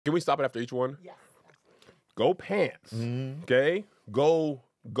Can we stop it after each one? Yes. Go pants. Okay? Go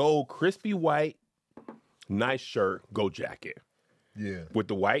crispy white, nice shirt, go jacket. Yeah. With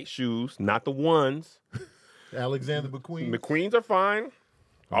the white shoes, not the ones. Alexander McQueen. McQueens are fine.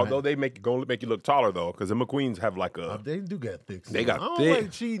 Although they make you look taller though, because the McQueens have like a. They do got thick. They got I don't thick.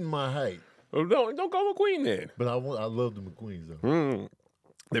 like cheating my height. Don't go McQueen then. But I love the McQueens though.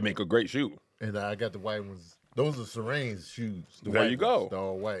 They make a great shoe. And I got the white ones. Those are Serene's shoes. The There white you go. ones, the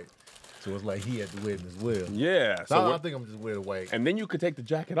all white. So it's like he had to wear them as well. Yeah. So I think I'm just wearing the white. And then you could take the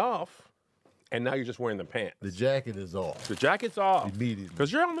jacket off, and now you're just wearing the pants. The jacket is off. The jacket's off. Immediately.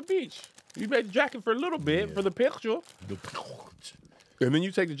 Because you're on the beach. You made the jacket for a little bit for the picture. And then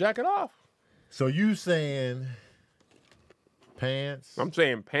you take the jacket off. So you saying pants? I'm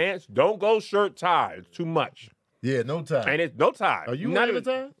saying pants. Don't go shirt tie. It's too much. Yeah, no tie. And it's no tie. Are you not wearing even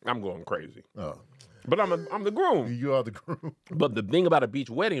a tie? I'm going crazy. Oh. But I'm the groom. You are the groom. But the thing about a beach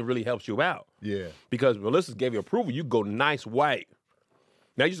wedding really helps you out. Yeah. Because Melissa gave you approval. You go nice white.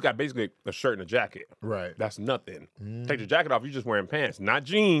 Now you just got basically a shirt and a jacket. Right. That's nothing. Take the jacket off. You're just wearing pants, not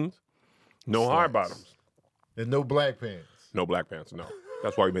jeans. No hard bottoms. And no black pants. No black pants, no.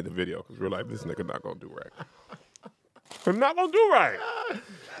 That's why we made the video, because we're like, this nigga not going to do right. I'm not going to do right.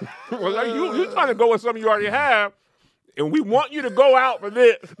 Well, like, you trying to go with something you already have, and we want you to go out for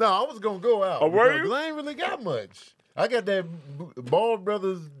this. No, I was going to go out. Oh, were you? Because I ain't really got much. I got that Ball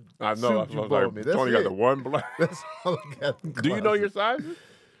Brothers I know. suit you I was bought like, me. That's Tony it. got the one black. That's all I got. Do you know your sizes?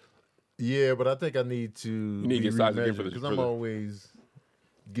 Yeah, but I think I need to. You need to get size again for because the- I'm always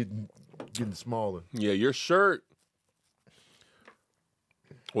getting smaller. Yeah, your shirt.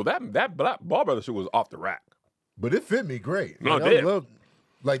 Well, that black Ball Brothers suit was off the rack. But it fit me great. No, Like, it did. I loved,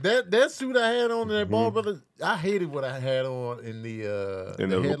 like that suit I had on in that Ball Brothers. I hated what I had on in the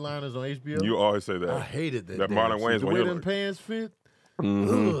Headliners on HBO. You always say that. I hated that. That damn Marlon suit. Wayans the one. way You're them like, pants fit.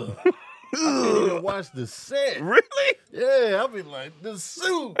 Ugh. I can't even watch the set. really? Yeah, I'll be like, the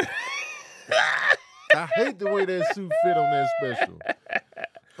suit. I hate the way that suit fit on that special.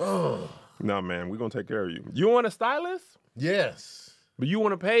 Oh. No, man, we're going to take care of you. You want a stylist? Yes. But you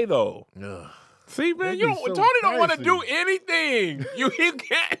want to pay, though. Ugh. See, man, That'd be so Tony don't want to pricey. do anything. You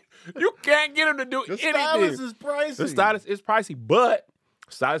can't get him to do The anything. stylist is pricey. The stylist is pricey, but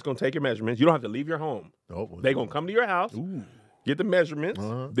stylist gonna take your measurements. You don't have to leave your home. Oh, well, They gonna come to your house, get the measurements.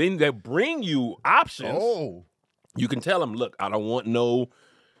 Uh-huh. Then they bring you options. Oh. You can tell them, look, I don't want no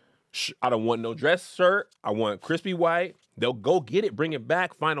dress shirt. I want crispy white. They'll go get it, bring it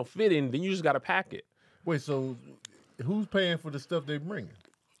back, final fitting. Then you just gotta pack it. Wait, so who's paying for the stuff they bringing?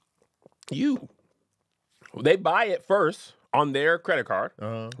 You. They buy it first on their credit card,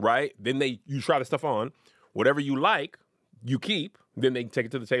 right? Then you try the stuff on. Whatever you like, you keep. Then they take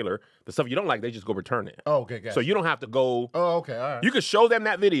it to the tailor. The stuff you don't like, they just go return it. Oh, okay, gotcha. So you don't have to go. Oh, okay, all right. You could show them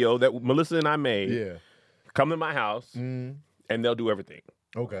that video that Melissa and I made. Yeah. Come to my house, and they'll do everything.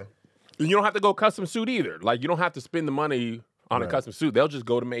 Okay. And you don't have to go custom suit either. Like, you don't have to spend the money on a custom suit. They'll just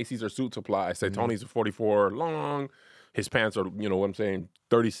go to Macy's or Suit Supply. Say, Tony's a 44 long. His pants are, you know what I'm saying,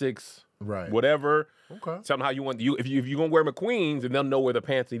 36. Right. Whatever. Okay. Tell them how you want. If you're gonna wear McQueens, and they'll know where the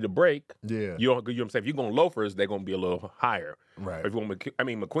pants need to break. Yeah. You know what I'm saying? If you're going loafers, they're gonna be a little higher. Right. If you want,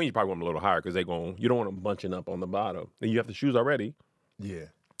 McQueens, you probably want them a little higher because you don't want them bunching up on the bottom. Then you have the shoes already. Yeah.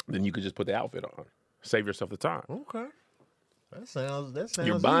 Then you could just put the outfit on. Save yourself the time. Okay. That sounds.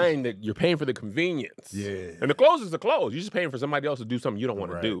 You're paying for the convenience. Yeah. And the clothes is the clothes. You're just paying for somebody else to do something you don't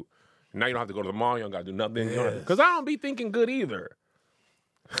want to do. Now you don't have to go to the mall. You don't got to do nothing. Because I don't be thinking good either.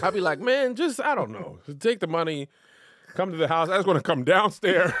 I'd be like, man, I don't know. Just take the money, come to the house. I just want to come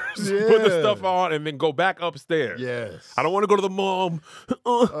downstairs, put the stuff on, and then go back upstairs. Yes. I don't want to go to the mall.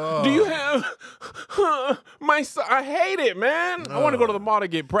 Do you have I hate it, man. I want to go to the mall to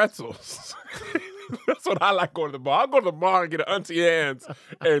get pretzels. That's what I like going to the mall. I'll go to the mall and get an Auntie Anne's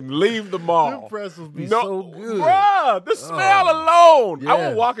and leave the mall. Them pretzels be so good. Bruh, the smell alone. I will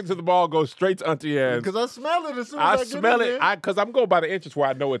yes. walk into the mall, go straight to Auntie Anne's. Because I smell it as soon as I I get smell in it there. because I'm going by the inches where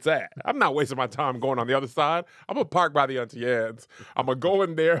I know it's at. I'm not wasting my time going on the other side. I'm going to park by the Auntie Anne's. I'm going to go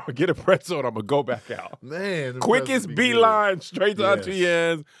in there, get a pretzel, and I'm going to go back out. Man. them Quickest pretzels be good. beeline straight to Yes. Auntie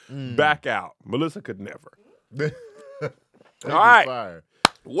Anne's, back out. Melissa could never. They All be right. fire.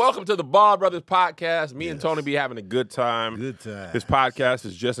 Welcome to the Ball Brothers Podcast. Me and Tony be having a good time. Good time. This podcast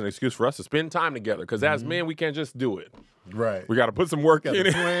is just an excuse for us to spend time together because as men, we can't just do it. Right. We got to put some work got in to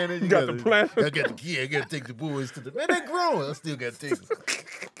it. plan it. You got to plan I got the kid. I got to take the boys to the. Man, they're grown. I still got to take them.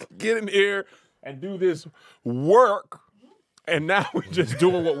 Get in here and do this work. And now we're just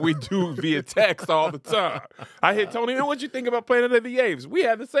doing what we do via text all the time. I hit Tony, what you think about Planet of the Apes? We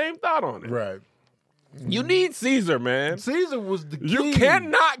had the same thought on it. Right. You need Caesar, man. Caesar was the key. You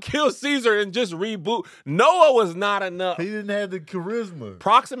cannot kill Caesar and just reboot. Noah was not enough. He didn't have the charisma.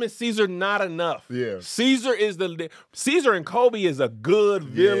 Proximate Caesar, not enough. Yeah. Caesar and Kobe is a good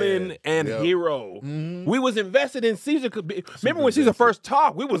villain and hero. We was invested in Caesar. Remember when Caesar first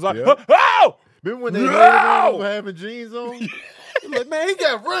talked? We was like, oh! Remember when they hated him for having jeans on? Like, man, he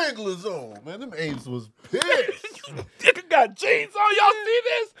got Wranglers on. Man, them apes was pissed. Nigga got jeans on. Y'all see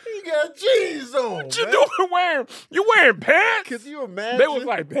this? He got jeans on. What you doing You wearing pants? Could you imagine? They was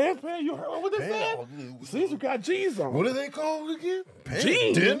like, pants? You heard what they said? Caesar got jeans on. What are they called again? Pants?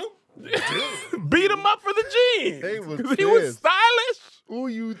 Jeans. Denim? Beat him up for the jeans. They was he was stylish. Who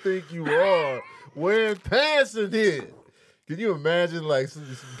you think you are wearing pants in here? Can you imagine, like, some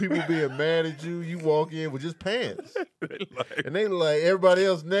people being mad at you? You walk in with just pants. And they like, everybody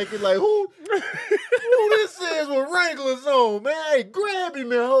else naked. Like, who this is with Wranglers on, man? Hey, grab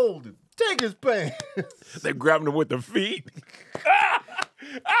him and hold him. Take his pants. They grabbed him with the feet.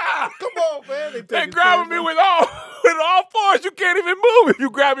 Come on, man. They grabbing me with all fours. You can't even move if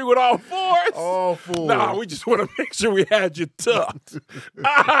you grab me with all fours. All fours. Nah, we just want to make sure we had you tucked.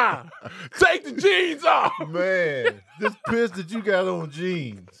 Take the jeans off. Man, just pissed that you got on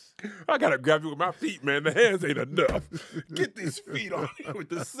jeans. I got to grab you with my feet, man. The hands ain't enough. Get these feet on here with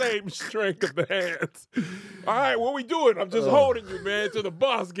the same strength of the hands. All right, what we doing? I'm just holding you, man, till the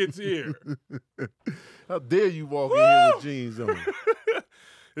boss gets here. How dare you walk in here with jeans on?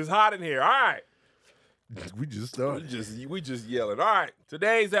 It's hot in here. All right. We just started. We just yelling. All right.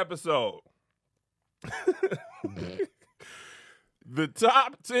 Today's episode. The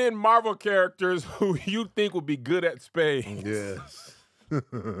top 10 Marvel characters who you think would be good at spades. Yes.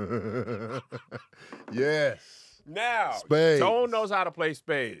 Yes. Now, Spades. Tone knows how to play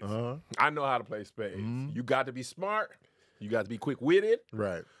spades. Uh-huh. I know how to play spades. Mm-hmm. You got to be smart. You got to be quick-witted.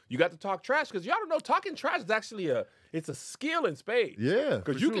 Right. You got to talk trash because y'all don't know talking trash is actually it's a skill in spades. Yeah,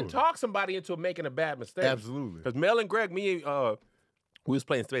 because you can talk somebody into making a bad mistake. Absolutely. Because Mel and Greg, we was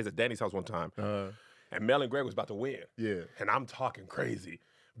playing spades at Danny's house one time, and Mel and Greg was about to win. Yeah. And I'm talking crazy.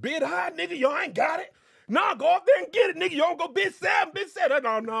 Bid high, nigga, y'all ain't got it. Nah, go up there and get it, nigga. You don't go bid 7, bid 7.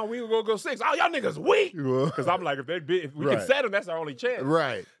 No, we gonna go 6. Oh, y'all niggas weak. Because I'm like, if we can set them, that's our only chance.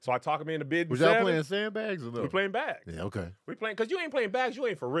 Right. So I talk them into bidding. Was y'all playing sandbags or no? We playing bags. Yeah, okay. We playing, because you ain't playing bags, you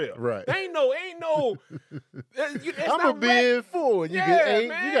ain't for real. Right. Ain't no. I'm going to bid 4 and you get 8.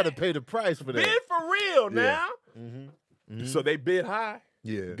 Man. You got to pay the price for that. Bid for real now. Mm-hmm. Mm-hmm. So they bid high.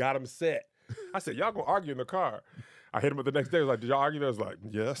 Yeah. Got them set. I said, y'all gonna argue in the car. I hit him up the next day. I was like, did y'all argue? I was like,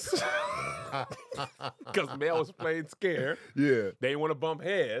 yes. Because Mel was playing scared. Yeah. They didn't want to bump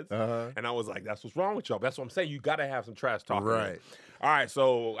heads. And I was like, that's what's wrong with y'all. That's what I'm saying. You got to have some trash talk. Right. All right,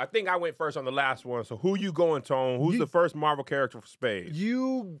 so I think I went first on the last one. So who you going, Tone? Who's the first Marvel character for Spades?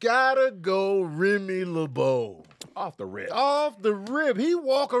 You gotta go Remy LeBeau. Off the rip. Off the rip. He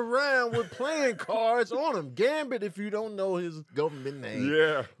walk around with playing cards on him. Gambit, if you don't know his government name.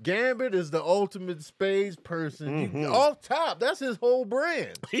 Yeah. Gambit is the ultimate spades person. Off top, that's his whole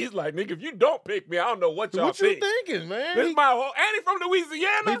brand. He's like, nigga, if you don't pick me, I don't know what y'all think. What you thinking, man? This my whole, and he from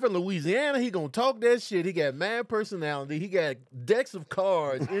Louisiana? He from Louisiana. He gonna talk that shit. He got mad personality. He got decks of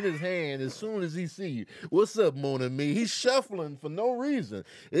cards in his hand as soon as he see you. What's up, Mon Ami? He's shuffling for no reason.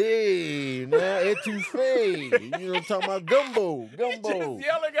 Hey, now etouffee. You know what I'm talking about? Gumbo. Just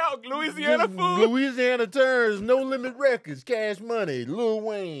yelling out Louisiana food. Louisiana turns, No Limit Records, Cash Money, Lil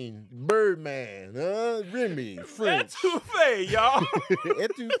Wayne, Birdman, Remy, French. Etouffee, y'all.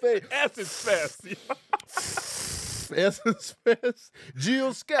 Etouffee. Essence Fest. Essence Fest.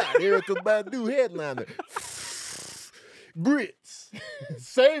 Jill Scott, Erykah Badu headliner. Grits.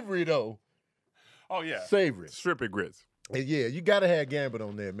 Savory, though. Oh, yeah. Savory. Stripping grits. And yeah, you gotta have Gambit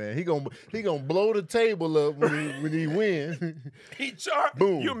on there, man. He gonna blow the table up when he win. He charged.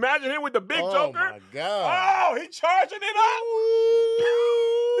 Boom. You imagine him with the big joker? Oh my God. Oh, he charging it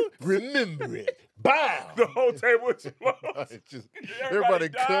up. Remember it. Bow. The whole table explodes. Just, everybody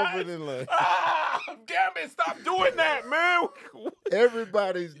covered in like. Gambit, stop doing that, man.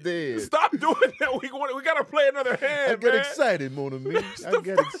 Everybody's dead. Stop doing that. We gotta play another hand. I get excited, Mon Ami. I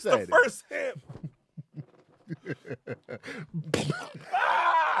get excited. The first hand.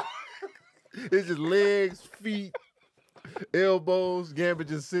 It's just legs, feet, elbows. Gambit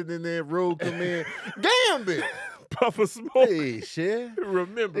just sitting in there. Road come in. Gambit! Puff of smoke. Hey, Cher.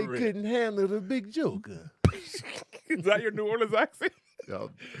 Remember they couldn't handle the big joker. Is that your New Orleans accent? I'm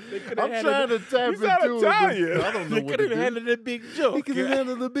trying to tap into it. I don't know what to do. Handle the big joke. He couldn't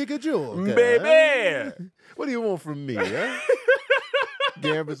handle the bigger joke. Baby. What do you want from me, huh?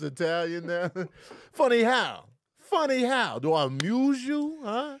 Gambit's Italian now. Funny how? Funny how? Do I amuse you,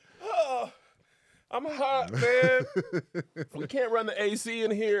 huh? I'm hot, man. We can't run the AC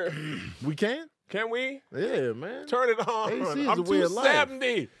in here. We can? Can we? Yeah, man. Turn it on. AC is I'm a way of life.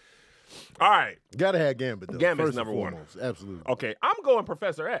 270. All right. Gotta have Gambit, though. Gambit's First number and one. foremost. Absolutely. Okay, I'm going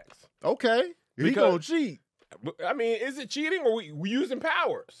Professor X. Okay. He Because- gonna cheat. I mean, is it cheating or we using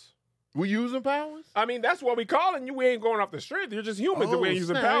powers? We using powers? I mean, that's what we calling you. We ain't going off the strength. You're just humans and we ain't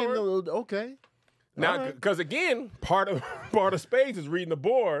using snap. I powers. ain't know- Okay. Now, All right. because again, part of Spades is reading the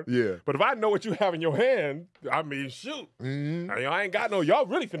board. Yeah. But if I know what you have in your hand, I mean, shoot. Mm-hmm. I mean, I ain't got no. Y'all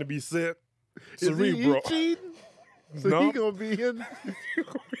really finna be set. Is Cerebral. he cheating? So No. he gonna be in.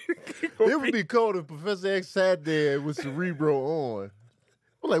 It would be cold if Professor X sat there with Cerebro on.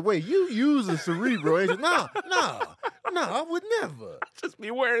 I'm like, wait, you using Cerebro? Ain't you? No, I would never. just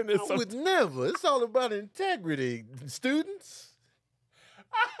be wearing this. I would never. It's all about integrity, students.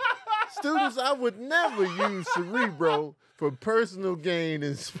 Students, I would never use Cerebro for personal gain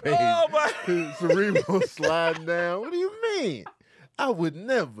in space. Oh my! Cerebro sliding down. What do you mean? I would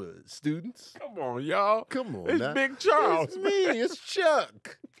never, students. Come on, y'all. Come on, It's now. Big Charles. It's me. It's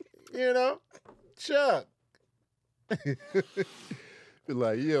Chuck. You know, Chuck. Be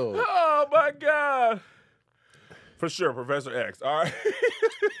like, yo. Oh my God. For sure, Professor X. All right.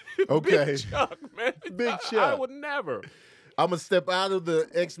 Okay. Big Chuck, man. Big I Chuck. would never. I'm gonna step out of the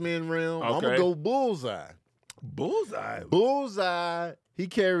X-Men realm. I'm Okay. gonna go Bullseye. Bullseye. Bullseye. He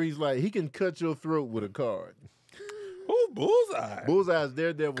carries he can cut your throat with a card. Who's Bullseye? Bullseye is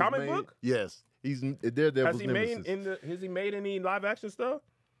Daredevil's Comic main. book? Has Daredevil's he nemesis. made any live action stuff?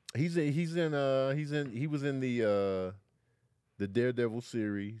 He was in the Daredevil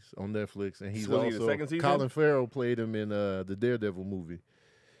series on Netflix, and he's Was he in the also second season? Colin Farrell played him in the Daredevil movie.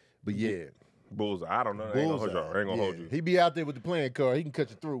 But yeah, Bullseye. I don't know. I ain't gonna hold y'all. I ain't gonna hold you. He be out there with the playing card. He can cut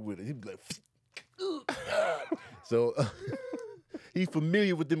your throat with it. He be like, so he's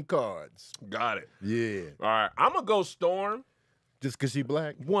familiar with them cards. Got it. Yeah, All right. I'm gonna go Storm. just because she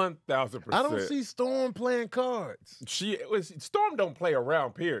black. 1000%. I don't see Storm playing cards. Storm don't play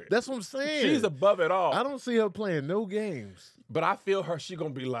around. Period. That's what I'm saying. She's above it all. I don't see her playing no games. But I feel her. She gonna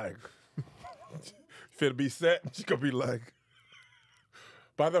be like, finna be set. She gonna be like,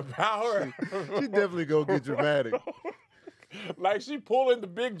 by the power. She definitely gonna get dramatic. Like she pulling the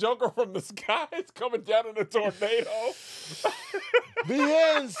big joker from the sky. It's coming down in a tornado. The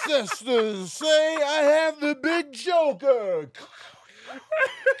ancestors say I have the big joker.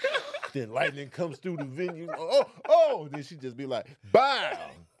 Then lightning comes through the venue. Oh! Then she just be like, bow.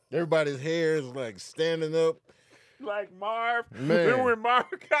 Everybody's hair is like standing up. Like Marv. Man. Remember when Marv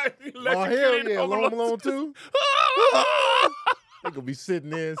got electrocuted? Oh, hell yeah. Home Home Alone Alone 2. They gonna be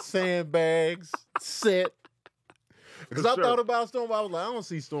sitting there, sandbags, set. Because I thought about Storm. I was like, I don't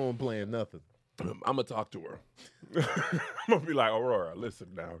see Storm playing nothing. I'm gonna talk to her. I'm gonna be like, Aurora, listen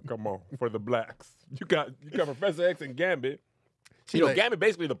now, come on, for the blacks. You got Professor X and Gambit. Gambit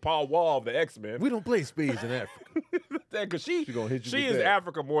basically the Paul Wall of the X-Men. We don't play Spades in Africa. Because she gonna hit you she with is that.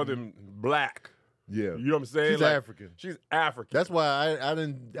 Africa more than black. Yeah, You know what I'm saying? she's African. She's African. That's why I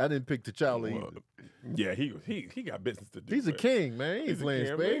didn't pick T'Challa Well, either. yeah, he got business to do. He's a man. king, man. He ain't He's a playing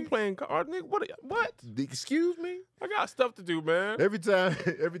king, man. He ain't Spades. playing cards. Nigga, what? Excuse me? I got stuff to do, man. Every time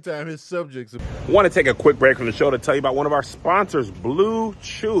his subjects are Want to take a quick break from the show to tell you about one of our sponsors, Blue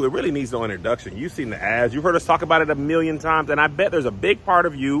Chew. It really needs no introduction. You've seen the ads. You've heard us talk about it a million times, and I bet there's a big part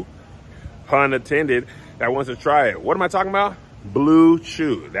of you, pun intended, that wants to try it. What am I talking about? Blue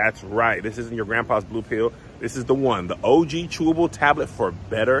Chew. That's right. This isn't your grandpa's blue pill. This is the one, the OG chewable tablet for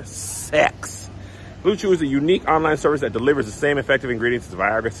better sex. Blue Chew is a unique online service that delivers the same effective ingredients as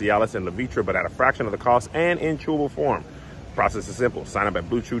Viagra, Cialis, and Levitra, but at a fraction of the cost and in chewable form. The process is simple. Sign up at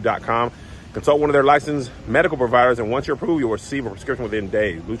BlueChew.com. Consult one of their licensed medical providers, and once you're approved, you'll receive a prescription within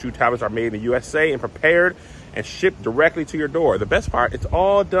days. Blue Chew tablets are made in the USA and prepared and shipped directly to your door. The best part, it's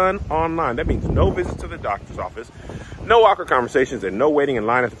all done online. That means no visits to the doctor's office, no awkward conversations, and no waiting in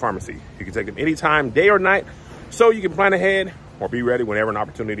line at the pharmacy. You can take them anytime, day or night, so you can plan ahead or be ready whenever an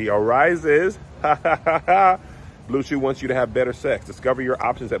opportunity arises. Blue Chew wants you to have better sex. Discover your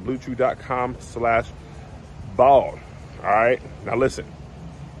options at BlueChew.com/bald. All right, now listen.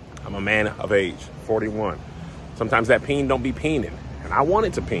 I'm a man of age, 41. Sometimes that peen don't be peening, and I want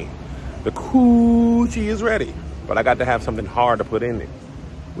it to peen. The coochie is ready, but I got to have something hard to put in it.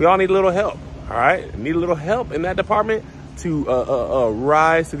 We all need a little help, all right? Need a little help in that department to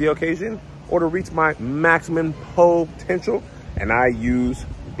rise to the occasion or to reach my maximum potential, and I use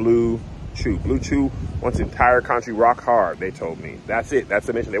Blue Chew. Blue Chew wants the entire country rock hard, they told me. That's it. That's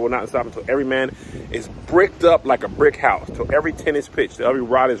the mission. They will not stop until every man is bricked up like a brick house, till every tennis pitch, till every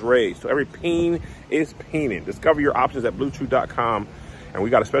rod is raised, till every peen is peening. Discover your options at BlueChew.com And we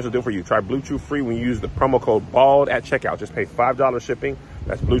got a special deal for you. Try Blue Chew free when you use the promo code BALD at checkout. Just pay $5 shipping.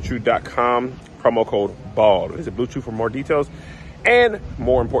 That's BlueChew.com, promo code BALD. Visit Blue Chew for more details and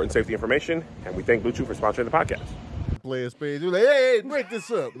more important safety information. And we thank Blue Chew for sponsoring the podcast. Playing spades. We're like, hey, break this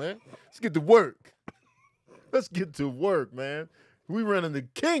up, man. Let's get to work. Let's get to work, man. We running the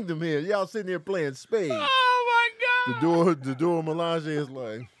kingdom here. Y'all sitting here playing spades. Oh, my God. The door Melange is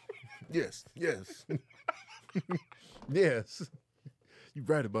like, yes. Yes. You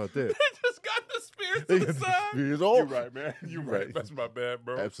right about that. They just got the spears to the side. You're right, man. You're right. That's my bad,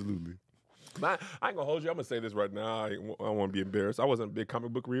 bro. Absolutely. I ain't gonna hold you. I'm gonna say this right now. I don't want to be embarrassed. I wasn't a big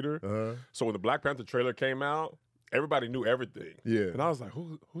comic book reader, so when the Black Panther trailer came out, everybody knew everything. Yeah, and I was like,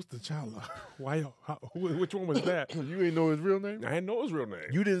 "Who's T'Challa? Why? Which one was that?" You ain't know his real name. I didn't know his real name.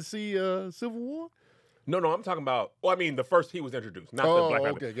 You didn't see Civil War? No, I'm talking about. Well, I mean, the first he was introduced, not the Black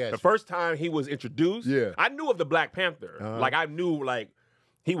Panther. Okay, gotcha. The first time he was introduced, I knew of the Black Panther. Like I knew,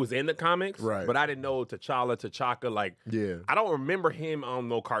 he was in the comics, right? But I didn't know T'Chaka. Like, I don't remember him on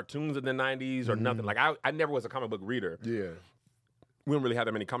no cartoons in the '90s or nothing. Like, I never was a comic book reader. Yeah, we didn't really have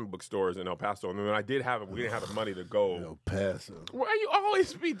that many comic book stores in El Paso, and when I did have them, we didn't have the money to go. El Paso. Why you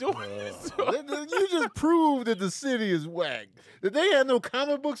always be doing this? You just proved that the city is whack. That they had no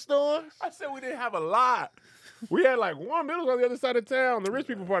comic book stores. I said we didn't have a lot. We had like one middle on the other side of town, the rich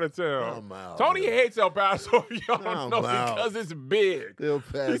people part of town. Tony hates El Paso, y'all know, because it's big. El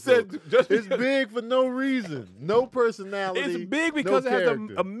Paso. He said it's big for no reason, no personality. It's big because it has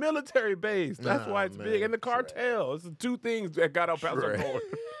a military base. That's why it's big, and the cartel. It's the two things that got El Paso going.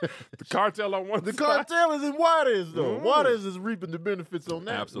 The cartel on one side. The cartel is in Juarez, though. Juarez is reaping the benefits on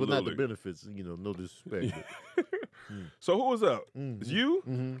that. Absolutely, well, not the benefits. No disrespect. So who was up? It's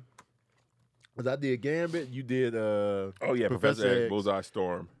you. Because I did Gambit, you did Professor X, Bullseye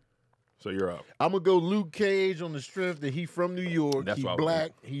Storm. So you're up. I'm going to go Luke Cage on the strength that he from New York. That's he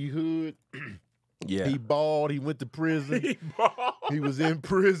black, he hood. Yeah. He bald, he went to prison. He bald. He was in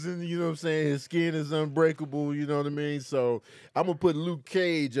prison, you know what I'm saying? His skin is unbreakable, you know what I mean? So I'm going to put Luke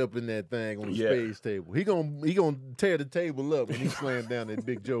Cage up in that thing on the spades table. He gonna tear the table up when he slams down that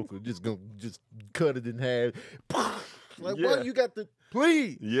big joker. Just cut it in half. Like, what? You got the...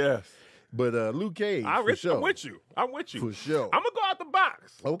 Please. Yes. But Luke Cage, for sure. I'm with you. For sure. I'm going to go out the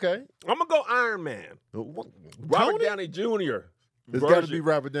box. Okay. I'm going to go Iron Man. Robert Downey Jr. It's got to be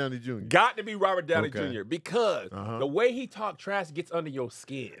Robert Downey Jr. Got to be Robert Downey Jr. Because the way he talk trash gets under your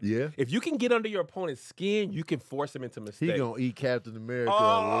skin. Yeah. If you can get under your opponent's skin, you can force him into mistakes. He going to eat Captain America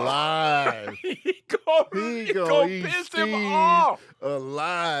alive. He going to piss him off.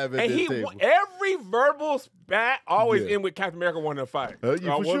 Alive at that table. Every verbal spat always end with Captain America wanting to fight. For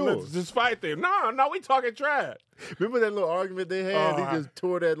sure. Just fight them. No, we talking trash. Remember that little argument they had? He just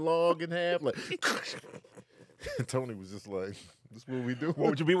tore that log in half. Like, Tony was just like... That's what we do. What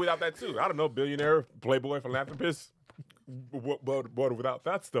would you be without that too? I don't know, billionaire, playboy, philanthropist. But without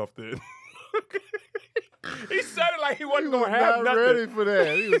that stuff, then he said it like he wasn't going to have nothing. Ready for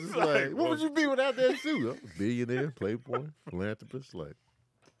that. He was just like, "What would you be without that suit?" Billionaire, playboy, philanthropist. Like,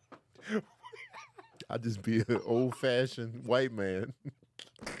 I'd just be an old-fashioned white man.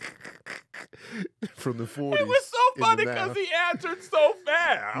 From the 40s. It was so funny because he answered so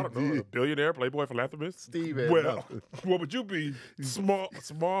fast. I don't know, a billionaire, playboy, philanthropist. Steve what would you be? Small,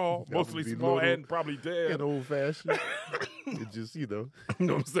 mostly small, and probably dead. And old-fashioned. It just, You know what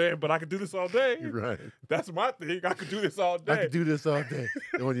I'm saying? But I could do this all day. Right. That's my thing. I could do this all day. I could do this all day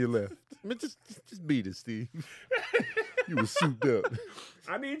on your left. I mean, just beat it, Steve. You were souped up.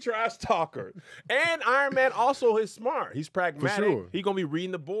 I need trash talker. And Iron Man also is smart. He's pragmatic. For sure. He's going to be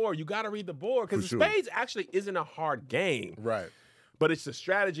reading the board. You got to read the board because spades actually isn't a hard game. Right. But it's the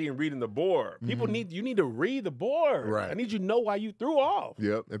strategy in reading the board. People you need to read the board. Right. I need you to know why you threw off.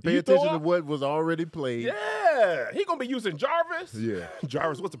 Yep. And pay attention to what was already played. Yeah. He going to be using Jarvis. Yeah.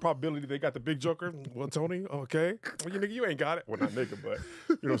 Jarvis, what's the probability they got the big joker? Well, Tony, okay. Well, you ain't got it. Well, not nigga, but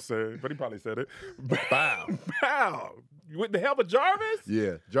you know what I'm saying. But he probably said it. Bow. Bow. With the help of Jarvis?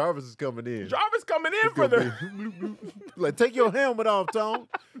 Yeah. Jarvis is coming in. Jarvis coming in for the... Like, take your helmet off, Tone.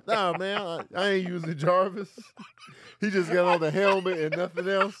 Nah, man, I ain't using Jarvis. He just got on the helmet and nothing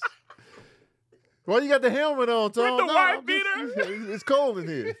else. Why you got the helmet on, Tone? With the wife beater? It's cold in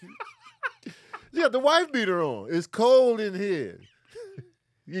here. You got the wife beater on. It's cold in here.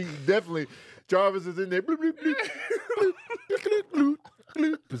 You definitely, Jarvis is in there. Bloop, bloop, bloop, bloop, bloop, bloop,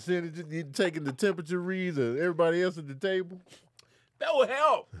 bloop. Percentages, you taking the temperature reads of everybody else at the table. That will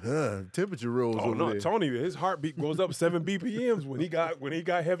help. Temperature rolls over there. Tony, his heartbeat goes up 7 BPMs when he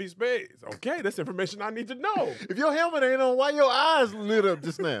got heavy spades. Okay, that's information I need to know. If your helmet ain't on, why your eyes lit up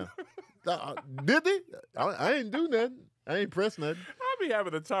just now? Did they? I ain't do nothing. I ain't press nothing. I be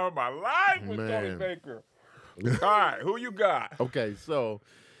having the time of my life with Tony Baker. All right, who you got? Okay, so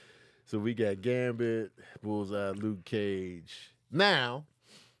we got Gambit, Bullseye, Luke Cage. Now,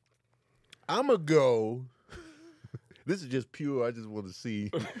 I'm going to go. This is just pure. I just want to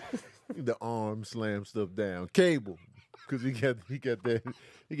see the arm slam stuff down. Cable, because he got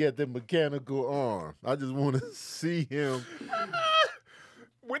that mechanical arm. I just want to see him.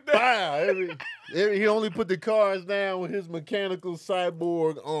 With that. Wow, he only put the cards down with his mechanical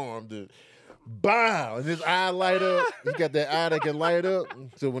cyborg arm. Bow, and his eye light up. He got that eye that can light up.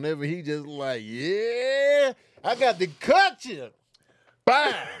 So whenever he just like, yeah, I got to cut you.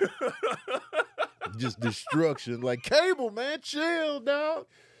 Bow. Just destruction. Like, Cable, man, chill, dog.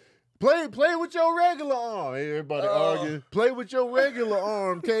 Play with your regular arm. Everybody arguing. Play with your regular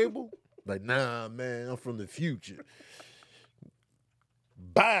arm, Cable. Like, nah, man, I'm from the future.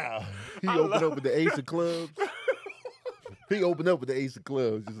 Bow. He opened up with the ace of clubs. He opened up with the ace of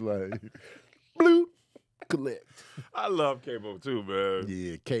clubs, just like, bloop, collect. I love Cable too, man.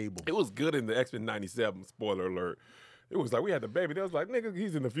 Yeah, Cable. It was good in the X-Men 97, spoiler alert. It was like, we had the baby. They was like, nigga,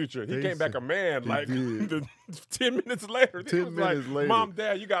 he's in the future. He came back a man, like, 10 minutes later. 10 minutes later. Mom,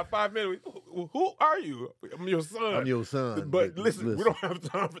 Dad, you got 5 minutes. Who are you? I'm your son. I'm your son. But listen, we don't have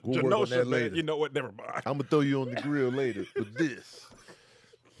time for Genosha, man. You know what? Never mind. I'm going to throw you on the grill later with this.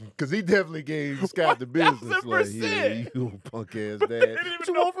 Because he definitely gave Scott the business. Like, yeah, you punk ass dad. What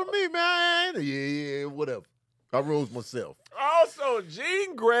you want from me, man? Yeah, whatever. I rose myself. Also,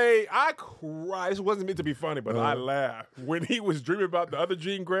 Jean Grey, I cried. This wasn't meant to be funny, but I laughed when he was dreaming about the other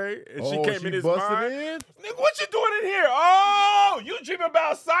Jean Grey, and she came in his mind. Nigga, what you doing in here? Oh, you dreaming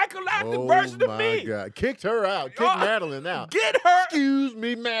about a psychoactive version of me? Oh, my God. Kicked her out. Kicked Madeline out. Get her. Excuse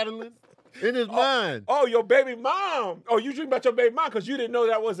me, Madeline. In his mind. Oh, your baby mom. Oh, you dream about your baby mom because you didn't know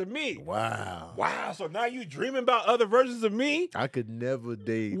that wasn't me. Wow. Wow. So now you dreaming about other versions of me? I could never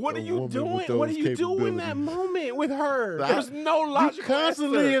date. What are you doing? What are you doing in that moment with her? There's no logic. You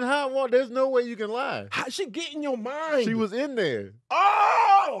constantly in hot water. There's no way you can lie. How'd she get in your mind? She was in there.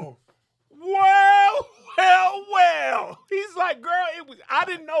 Oh! Well. He's like, girl, I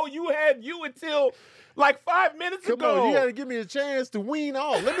didn't know you had you until like 5 minutes ago. Come on, you got to give me a chance to wean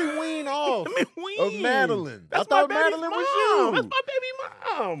off. Let me wean off. Of Madeline. That's I thought Madeline was you. That's my baby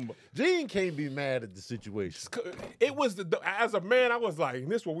mom. Jean can't be mad at the situation. It was as a man, I was like,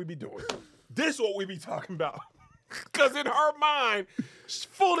 this is what we be doing. This is what we be talking about. Because in her mind, she's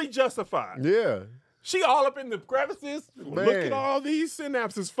fully justified. Yeah. She all up in the crevices. Man. Look at all these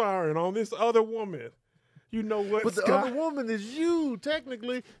synapses firing on this other woman. You know what, but Scott? The other woman is you,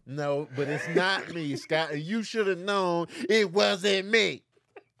 technically. No, but it's not me, Scott. And you should have known it wasn't me.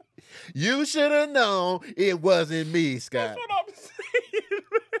 You should have known it wasn't me, Scott. That's what I'm saying,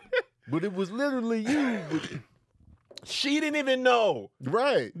 man. But it was literally you. She didn't even know.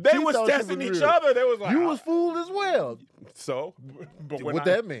 Right. They was testing each other. They was like, you was fooled as well. So? But what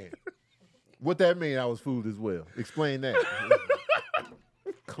that mean? What that mean I was fooled as well? Explain that.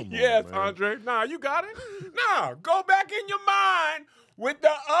 Come on, yes, man. Andre. Nah, you got it. Nah, go back in your mind with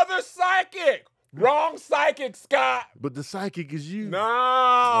the other psychic. Wrong psychic, Scott. But the psychic is you.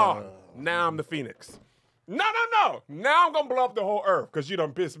 No. Now I'm the Phoenix. No. Now I'm going to blow up the whole earth because you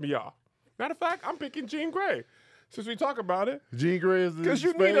done pissed me off. Matter of fact, I'm picking Jean Grey. Since we talk about it. Jean Grey is because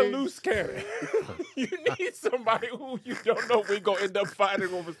you need a loose cannon. You need somebody who you don't know we're going to end up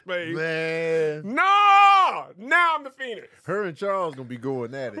fighting over Spades. Man. No! Now I'm the Phoenix. Her and Charles going to be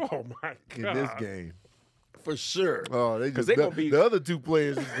going at it. Oh, my God. In this game. For sure. Oh, they gonna be, the other two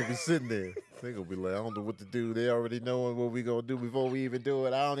players just going to be sitting there. They're going to be like, I don't know what to do. They already knowing what we're going to do before we even do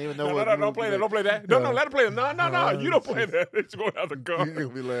it. I don't even know what to do. Don't play that. Don't play that. No, let it play that. No. You don't play that. It's going out the gun. You're going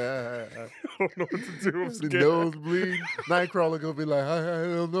to be like, I don't know what to do. I'm scared. The nose bleed. Nightcrawler going to be like, I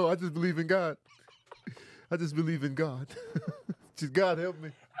don't know. I just believe in God. I just believe in God. Just God help me.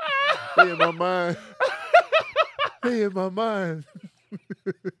 Hey, in my mind. Hey, in my mind.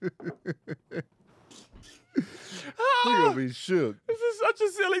 You're going to be shook. This is such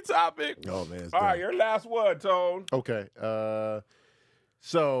a silly topic. Oh, man. All right, your last one, Tone. Okay.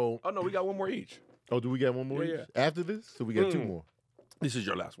 So. Oh, no, we got one more each. Oh, do we got one more each? Yeah. After this? So we got two more. This is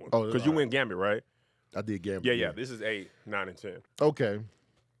your last one. Oh, because you went Gambit, right? I did Gambit. Yeah. This is 8, 9, and 10. Okay.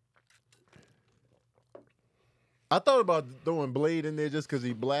 I thought about throwing Blade in there just because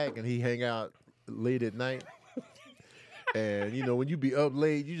he's black and he hang out late at night. And, you know, when you be up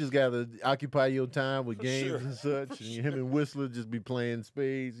late, you just got to occupy your time with games and such. And him and Whistler just be playing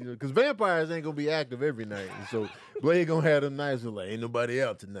spades, you know, because vampires ain't going to be active every night. And so Blade going to have them nights where, like, ain't nobody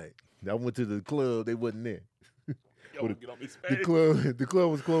out tonight. I went to the club, they wasn't there. Don't get on me, Spades. The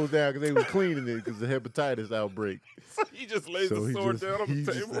club was closed down because they was cleaning it because of the hepatitis outbreak. So he just lays the sword down on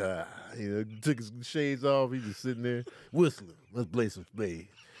the table. Took his shades off. He just sitting there whistling. Let's play some spades.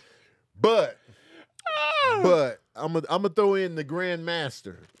 But I'm gonna throw in the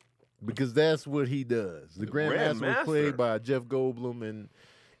Grandmaster because that's what he does. The Grandmaster was played by Jeff Goldblum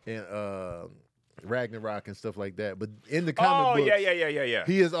and Ragnarok and stuff like that. But in the comic books, yeah.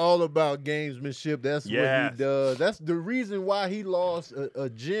 he is all about gamesmanship. That's what he does. That's the reason why he lost a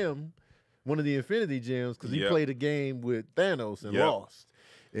gem, one of the Infinity Gems, because he played a game with Thanos and lost.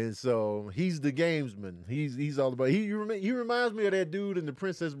 And so he's the gamesman. He's all about. He reminds me of that dude in The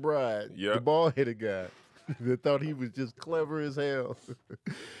Princess Bride, the bald-headed guy that thought he was just clever as hell.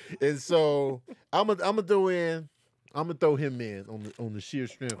 And so I'm gonna throw him in on the sheer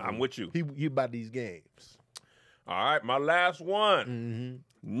strength. I'm with you. He about these games. All right, my last one.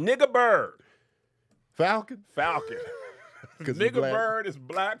 Nigga Bird. Falcon. Nigga Bird is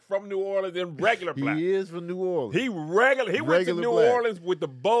black from New Orleans and regular black. He is from New Orleans. He went to New Orleans with the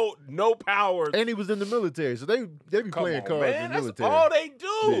boat, no powers. And he was in the military, so they be playing cards in the military. That's all they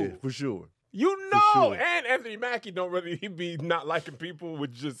do. Yeah, for sure. You know, and Anthony Mackie he be not liking people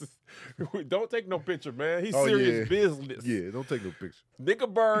with just, don't take no picture, man. He's serious business. Yeah, don't take no picture.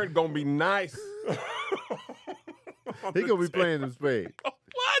 Nigga Bird gonna be nice. He gonna be playing them spades.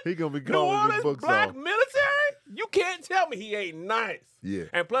 What? He gonna be calling his books black off. military? You can't tell me he ain't nice. Yeah.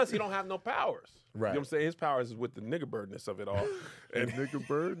 And plus, he don't have no powers. Right. You know what I'm saying? His powers is with the nigga birdness of it all. And nigga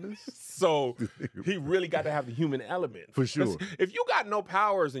birdness? So he really got to have the human element. For sure. If you got no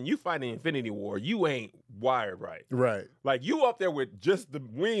powers and you fight the Infinity War, you ain't wired right. Right. Like you up there with just the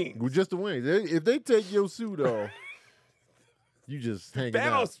wings. With just the wings. If they take your suit off, you just hanging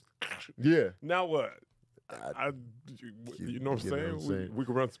out. Yeah. Now what? You know what I'm saying? We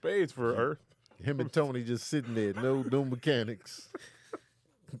can run spades for Earth. Him and Tony just sitting there, no mechanics.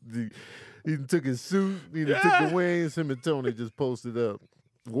 He took his suit, he took the wings. Him and Tony just posted up.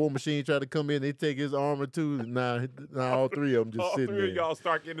 War Machine tried to come in, they take his armor too. Now all three of them just sitting there. All three of y'all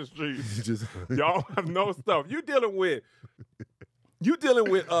Stark Industries. Y'all have no stuff. You dealing with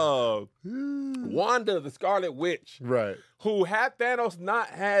Wanda, the Scarlet Witch, right? Who had Thanos not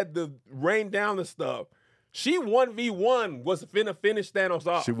had the rain down the stuff. She 1v1 was finna finish Thanos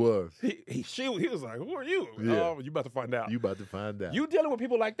off. She was. He was like, "Who are you?" Yeah. Oh, you about to find out. You about to find out. You dealing with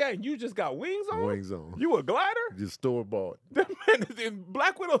people like that, and you just got wings on. Wings on. You a glider? Just store bought. That man is in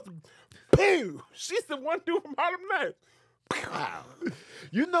Black Widow. Pew! She's the one dude from Harlem Nights. Wow.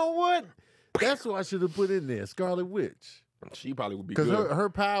 You know what? That's what I should have put in there. Scarlet Witch. She probably would be good. Because her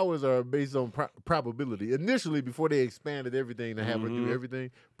powers are based on probability. Initially, before they expanded everything to have her do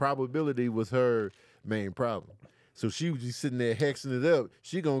everything, probability was her main problem. So she was just sitting there hexing it up.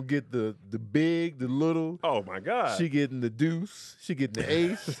 She gonna get the big, the little. Oh my God. She getting the deuce. She getting the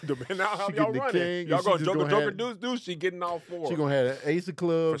ace. Depending on how y'all run it. Y'all going Joker, deuce. She getting all four. She gonna have an ace of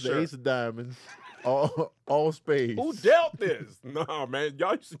clubs, the ace of diamonds, all spades. Who dealt this? No, man.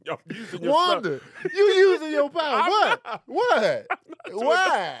 Y'all using your Wanda, stuff. you using your power. What?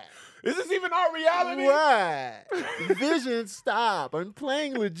 Why? Is this even our reality? Why? Vision, stop. I'm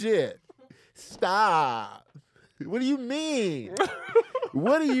playing legit. Stop. What do you mean?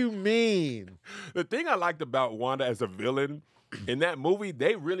 What do you mean? The thing I liked about Wanda as a villain in that movie,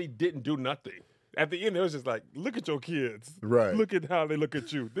 they really didn't do nothing. At the end, it was just like, look at your kids. Right. Look at how they look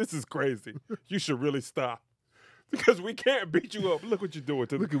at you. This is crazy. You should really stop. Because we can't beat you up. Look what you're doing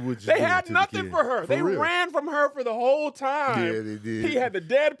to them. Look at what you're doing. They had nothing for her. They ran from her for the whole time. Yeah, they did. He had the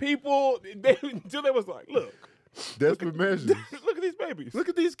dead people until they was like, look. Desperate measures. Look at these babies. Look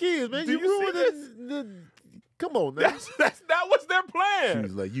at these kids, man. You ruined it. Come on, man. That was their plan. She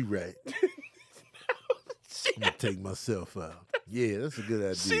was like, you right. I'm going to take myself out. Yeah, that's a good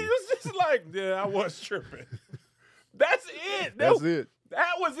idea. She was just like, yeah, I was tripping. That's it. That's it.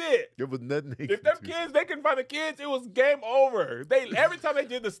 That was it. There was nothing. If them kids, they can find the kids, it was game over. Every time they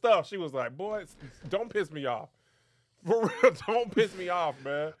did the stuff, she was like, boys, don't piss me off. For real, don't piss me off,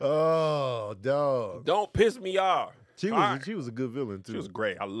 man. Oh, dog. Don't piss me off. She was a good villain, too. She was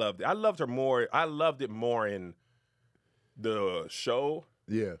great. I loved it. I loved her more. I loved it more in the show.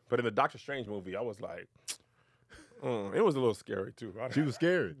 Yeah. But in the Doctor Strange movie, I was like, it was a little scary, too. She was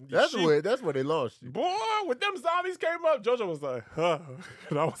scared. That's where they lost you. Boy, when them zombies came up, JoJo was like, huh.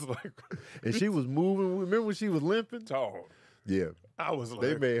 And I was like. And she was moving. Remember when she was limping? Oh. Yeah. I was like.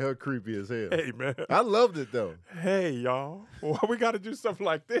 They made her creepy as hell. Hey, man. I loved it, though. Hey, y'all. Why we got to do stuff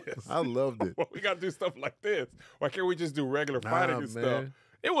like this? I loved it. Why we got to do stuff like this? Why can't we just do regular fighting and stuff?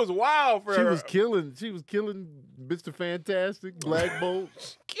 It was wild for her. She was killing Mr. Fantastic, Black Bolt.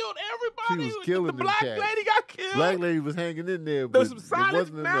 She killed everybody. She was killing the black lady got killed. Black lady was hanging in there, There but was some it silence.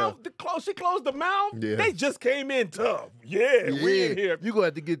 wasn't enough. Mouth. She closed the mouth. Yeah. They just came in tough. Yeah, we in here. You gonna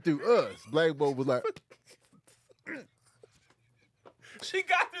have to get through us. Black Bolt was like, She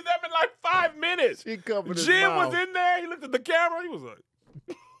got through them in like 5 minutes. she covered his Jim mouth. was in there. He looked at the camera. He was like,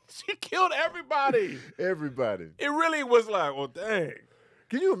 she killed everybody. Everybody. It really was like, well, dang.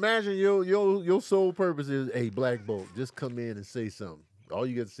 Can you imagine your sole purpose is, hey, Black Bolt, just come in and say something. All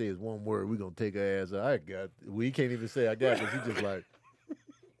you got to say is one word. We're going to take her ass out. I got. We can't even say I got this. He just like.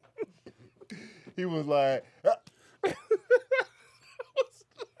 He was like. She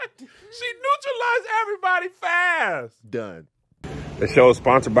neutralized everybody fast. Done. The show is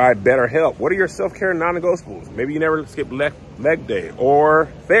sponsored by BetterHelp. What are your self-care non-negotiables? Maybe you never skip leg day or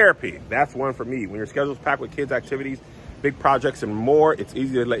therapy. That's one for me. When your schedule is packed with kids' activities, big projects, and more, it's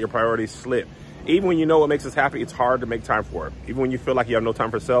easy to let your priorities slip. Even when you know what makes us happy, it's hard to make time for it. Even when you feel like you have no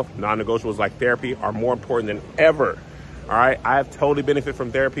time for self, non-negotiables like therapy are more important than ever. All right, I have totally benefited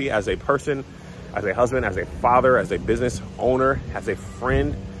from therapy as a person, as a husband, as a father, as a business owner, as a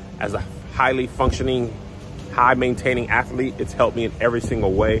friend, as a highly functioning, high-maintaining athlete. It's helped me in every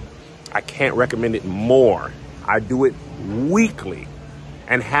single way. I can't recommend it more. I do it weekly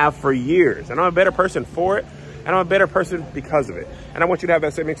and have for years. And I'm a better person for it. And I'm a better person because of it. And I want you to have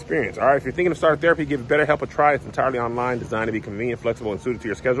that same experience. All right, if you're thinking of starting therapy, give BetterHelp a try. It's entirely online, designed to be convenient, flexible, and suited to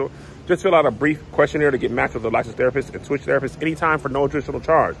your schedule. Just fill out a brief questionnaire to get matched with a licensed therapist and switch therapists anytime for no additional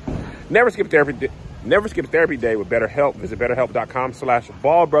charge. Never skip therapy day with BetterHelp. Visit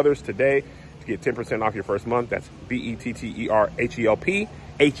BetterHelp.com/ballbrothers today to get 10% off your first month. That's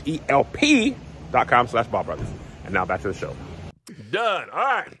BetterHelp.com/ballbrothers. And now back to the show. Done. All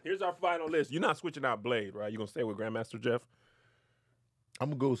right. Here's our final list. You're not switching out Blade, right? You're going to stay with Grandmaster Jeff? I'm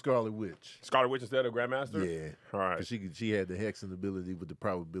going to go Scarlet Witch. Scarlet Witch instead of Grandmaster? Yeah. All right. Because she had the hexing ability with the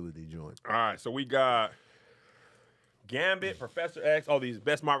probability joint. All right. So we got Gambit, Professor X, all these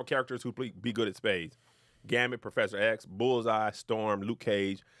best Marvel characters who be good at spades. Gambit, Professor X, Bullseye, Storm, Luke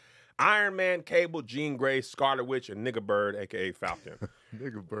Cage, Iron Man, Cable, Jean Grey, Scarlet Witch, and Nigga Bird, a.k.a. Falcon.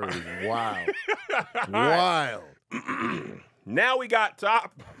 Nigga Bird is wild. Wild. Now we got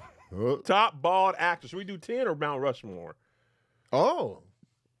top bald actors. Should we do 10 or Mount Rushmore? Oh.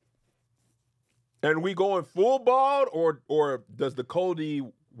 And we going full bald, or does the Cody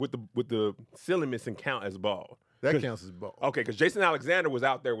with the ceiling missing count as bald? That counts as bald. Okay, because Jason Alexander was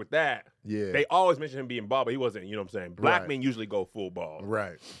out there with that. Yeah. They always mention him being bald, but he wasn't, you know what I'm saying? Black Right. men usually go full bald.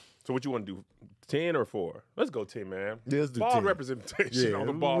 Right. So what you want to do, 10 or 4? Let's go 10, man. Yeah, let's do bald 10. representation on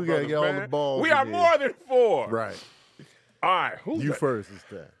the ball we gotta brothers, get all man. the balls We are in more than 4. Right. All right. Who's You that? first this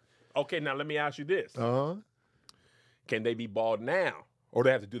time. Okay, now let me ask you this. Uh-huh. Can they be bald now? Or they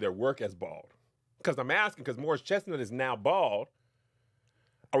have to do their work as bald? Because I'm asking, because Morris Chestnut is now bald.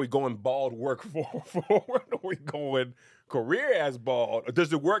 Are we going bald work forward? Are we going career as bald? Or does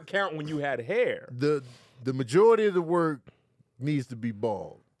the work count when you had hair? The majority of the work needs to be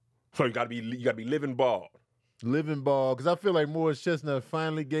bald. So you gotta be living bald. Living bald. Because I feel like Morris Chestnut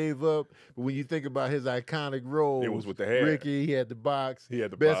finally gave up. But when you think about his iconic role, It was with the hair. Ricky, he had the box. He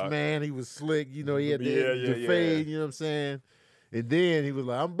had the Best box. man, he was slick. You know, he had the Yeah. fade, you know what I'm saying? And then he was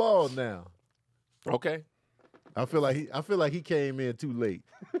like, I'm bald now. Okay. I feel like he came in too late.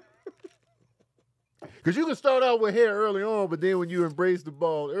 Because you can start out with hair early on, but then when you embrace the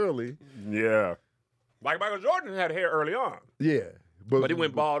bald early. Yeah. Like Michael Jordan had hair early on. Yeah. But he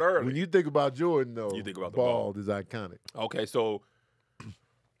went bald early. When you think about Jordan, though, You think about the bald is iconic. Okay, so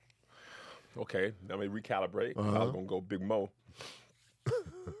let me recalibrate. I was gonna go Big Mo.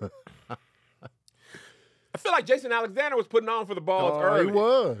 I feel like Jason Alexander was putting on for the balls early. He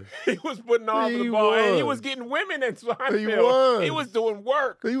was. He was putting on for the ball, and he was getting women in Seinfeld. He was doing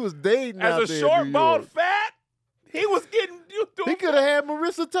work. He was dating out As there a in short, New bald, York. fat, he was getting. He could have had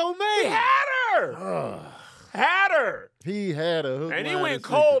Marissa Tomei. He had her. Had her. He had a hook, And he line, went and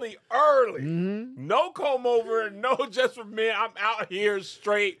sinker. Coldy early. Mm-hmm. No comb over, no just for men. I'm out here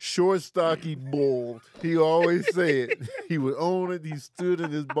straight. Short, stocky, bald. He always said he would own it. He stood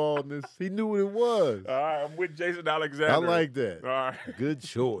in his baldness. He knew what it was. All right, I'm with Jason Alexander. I like that. All right. Good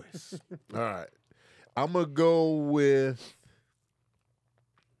choice. All right. I'm gonna go with.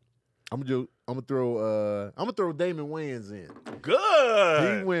 I'm gonna throw Damon Wayans in.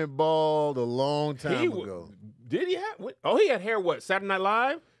 Good. He went bald a long time ago. Did he have? He had hair. What? Saturday Night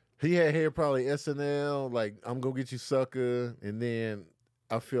Live. He had hair probably SNL, like I'm gonna get you sucker, and then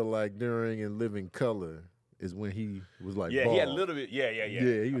I feel like during In Living Color, is when he was like, Yeah, bald. he had a little bit. Yeah.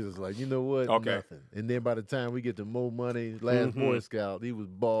 Yeah, he was just like, you know what? Okay. Nothing. And then by the time we get to More Money, Last Boy Scout, he was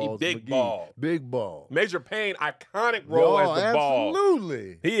bald. He big bald. Big bald. Major Payne, iconic role as the ball.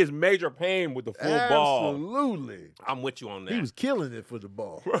 Absolutely. He is Major Payne with the full ball. Absolutely. I'm with you on that. He was killing it for the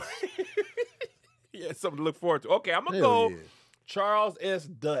ball. Yeah, something to look forward to. Okay, I'm gonna Hell go yeah. Charles S.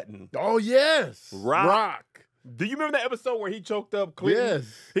 Dutton. Oh, yes. Rock. Do you remember that episode where he choked up Clinton?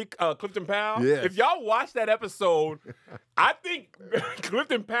 Yes. Clifton Powell? Yes. If y'all watch that episode, I think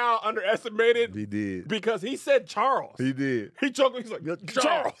Clifton Powell underestimated He did. because he said Charles. He did. He choked him. He's like,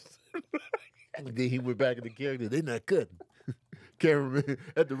 Charles. And then he went back in the character. They not cutting. Cameraman,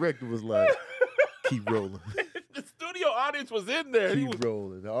 that director was like, keep rolling. The studio audience was in there. He was, Keep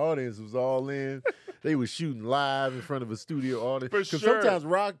rolling. The audience was all in. They were shooting live in front of a studio audience. For Because sure. sometimes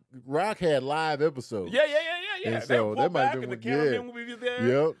Rock had live episodes. yeah. And They so would that pull might back have and the been- cameraman would be there.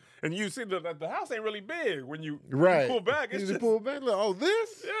 Yep. And you see the house ain't really big when you Right. pull back. It's You just, pull back. Like, oh,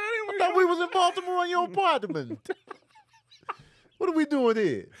 this? yeah, I thought we was in Baltimore in your apartment. What are we doing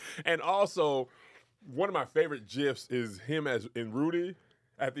here? And also, one of my favorite GIFs is him as in Rudy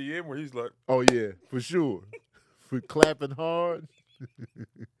at the end where he's like, Oh, yeah, for sure. For clapping hard.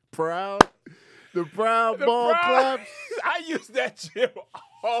 Proud. The proud the ball proud- claps. I use that GIF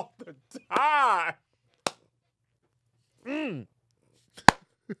all the time.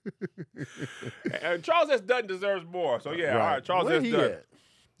 And Charles S. Dutton deserves more. So yeah, all right, Charles Where S. he Dutton. at?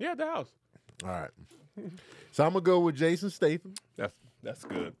 Yeah, at the house. All right. So I'm going to go with Jason Statham. That's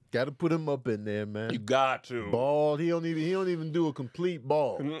good. Got to put him up in there, man. You got to. Bald. He don't even do a complete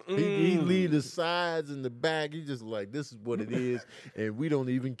ball. He Mm-mm. leave the sides and the back. He just like, this is what it is, and we don't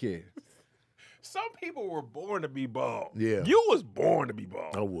even care. Some people were born to be bald. Yeah. You was born to be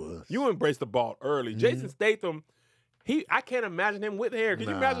bald. I was. You embraced the bald early. Jason Statham, I can't imagine him with hair. Can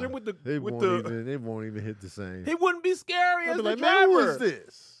you imagine him with the They won't even hit the same. He wouldn't be scary I'd as be the like, man, driver. who is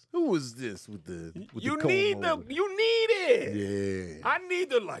this? Who is this with the You comb need over? you need it. Yeah. I need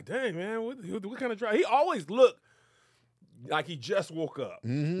to like, dang man, what kind of driver? He always looked like he just woke up.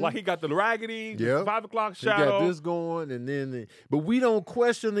 Like he got the raggedy, Yep. 5 o'clock He shadow. got this going, and then, but we don't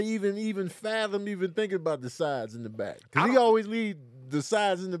question or even fathom thinking about the sides and the back because he always leave the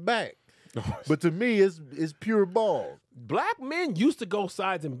sides and the back. But to me, it's pure ball. Black men used to go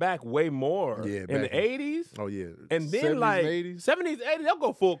sides and back way more Yeah, in the back 80s. Oh yeah, And then 70s, like 80s. 70s, 80s, they'll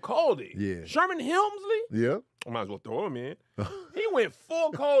go full Coldy. Yeah. Sherman Hemsley, Yeah. I might as well throw him in. He went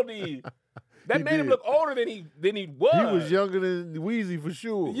full Coldy. That He made him did. look older than he was. He was younger than Weezy for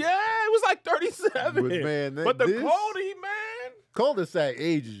sure. Yeah, it was like 37. But, man, but the this- Coldy, man. Cul-de-sac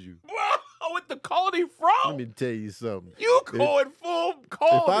ages you. Wow, with the Coldy from. Let me tell you something. You going full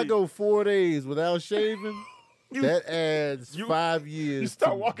Coldy. If I go 4 days without shaving, You- that adds 5 years. you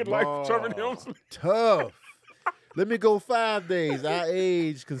start to- walking like Oh, Sherman Hemsley. Tough. Let me go 5 days. I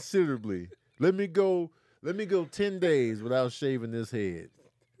age considerably. Let me go 10 days without shaving this head.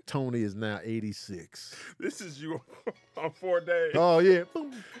 Tony is now 86. This is you on 4 days. Oh yeah.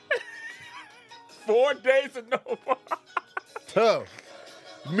 Boom. 4 days of no. Tough.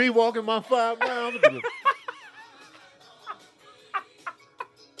 Me walking my 5 miles.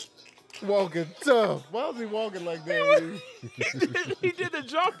 Walking tough. Why was he walking like that? He did the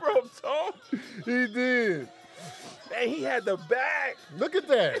jump rope, Tom. He did. And he had the back. Look at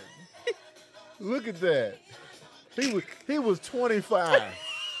that. Look at that. He was 25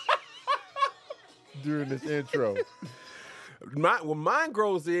 during this intro. When mine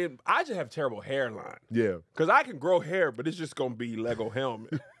grows in, I just have terrible hairline. Yeah. Because I can grow hair, but it's just going to be Lego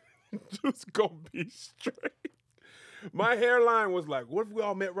helmet. Just going to be straight. My hairline was like, what if we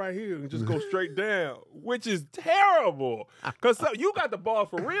all met right here and just go straight down? Which is terrible. Because you got the ball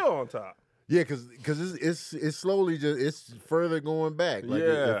for real on top. Yeah, because it's slowly it's further going back. Like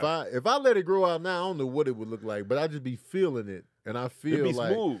Yeah. if I let it grow out now, I don't know what it would look like, but I just be feeling it, and I feel be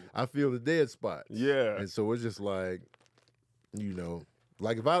like smooth. I feel the dead spots. Yeah. and so it's just like,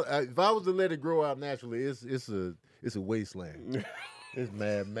 like if I was to let it grow out naturally, it's a wasteland. It's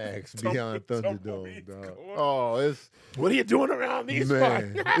Mad Max Beyond Thunderdome, dog. Oh, it's What are you doing around these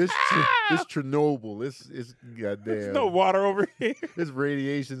man, spots? it's Chernobyl. It's goddamn. There's no water over here. There's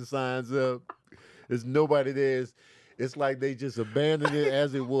radiation signs up. There's nobody there. It's like they just abandoned it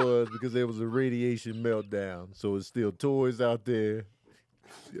as it was because there was a radiation meltdown. So it's still toys out there.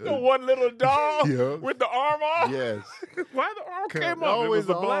 The one little doll Yeah. with the arm off. Yes. Why the arm came up? Always It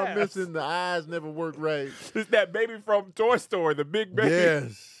the was a arm blast. missing. The eyes never work right. It's that baby from Toy Story, the big baby.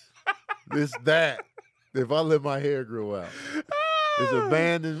 Yes. It's that. If I let my hair grow out. It's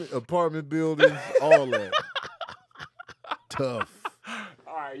abandoned apartment buildings, all that. Tough.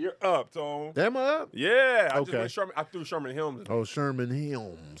 All right, right, you're up, Tone. Am I up? Yeah. I Okay. just went I threw Sherman Helms. Oh, Sherman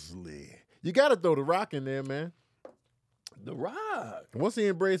Helmsley. You got to throw the Rock in there, man. The Rock. Once he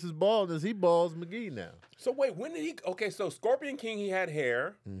embraces baldness, he balls McGee now. So wait, when did he? Okay, so Scorpion King, he had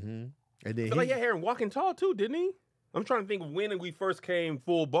hair. Mm-hmm. And then I feel like he had hair in Walking Tall too, didn't he? I'm trying to think of when we first came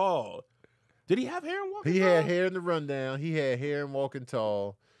full bald. Did he have hair in Walking Tall? he had hair in the Rundown. He had hair in Walking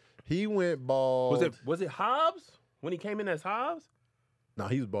Tall. He went bald. Was it Hobbs when he came in as Hobbs? No,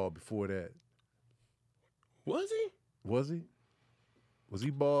 he was bald before that. Was he? Was he? Was he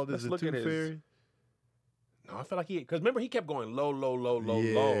bald Let's as a look at Tooth his- Fairy? No, I feel like because remember he kept going low,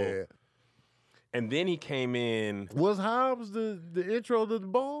 Yeah. low, and then he came in. Was Hobbs the intro to the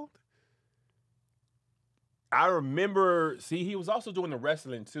bald? I remember. See, he was also doing the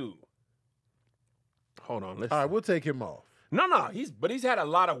wrestling too. Hold on, let's. All right, we'll take him off. No, he's had a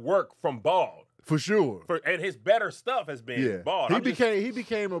lot of work from bald. For sure. And his better stuff has been bald. He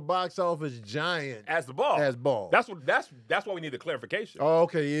became a box office giant as the bald. as bald. That's why we need the clarification. Oh,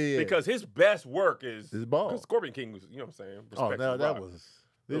 okay, yeah. Because his best work is bald. Because Scorpion King was, you know what I'm saying? Oh, Respect now to that Rock.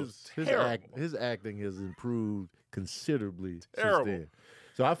 was terrible. his acting has improved considerably Terrible. since then.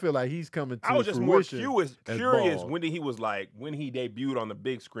 So I feel like he's coming to I was just more fruition curious bald. when he when he debuted on the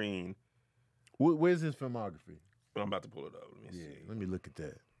big screen. Where's his filmography? I'm about to pull it up. Let me see. Let me look at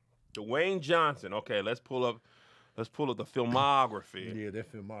that. Dwayne Johnson. Okay, let's pull up the filmography. Yeah,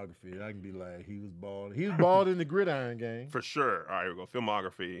 that filmography. I can be like, he was bald. He was bald in the Gridiron Gang. For sure. All right, here we go.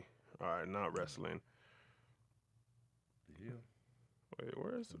 Filmography. All right, not wrestling. Yeah. Wait,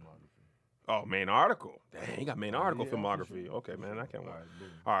 where is it? Oh, main article. Dang, he got main article filmography. Sure. Okay, man, I can't wait. All right, boom.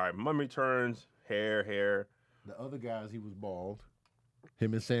 All right, Mummy Returns, hair. The other guys, he was bald.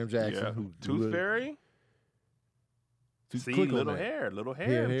 Him and Sam Jackson. Yeah. Who Tooth Fairy. See, click on little that. hair,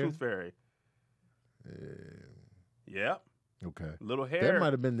 Hair. Tooth Fairy. Yep, Okay. little hair. That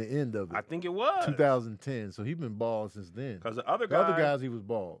might have been the end of it. I think it was 2010. So he's been bald since then. because the other The other guy, guys, he was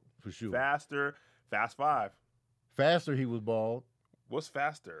bald for sure. Fast Five. Faster, he was bald. What's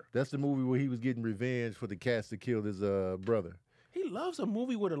Faster? That's the movie where he was getting revenge for the cats that killed his brother. He loves a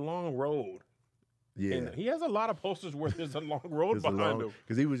movie with a long road. Yeah. And he has a lot of posters where there's a long road behind him.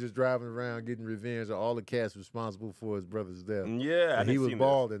 Because he was just driving around getting revenge on all the cats responsible for his brother's death. Yeah, And he was seen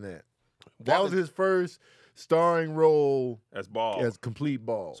bald in that. That was his first starring role as bald. as complete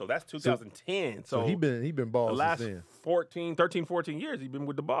bald. So that's 2010. So he been the bald last since then. 13, 14 years, he's been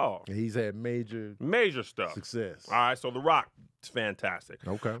with the ball. And he's had major Stuff. success. All right, so The Rock is fantastic.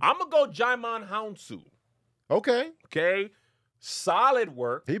 Okay. I'm going to go Jaimon Hounsou. Okay. Okay? Solid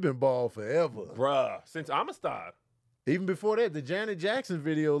work. He been bald forever. Bruh, since Amistad. Even before that, the Janet Jackson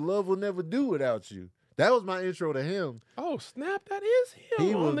video, Love Will Never Do Without You. That was my intro to him. Oh, snap, that is him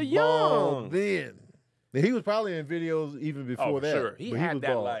He on was the bald young. then. And he was probably in videos even before that. Sure. He but had was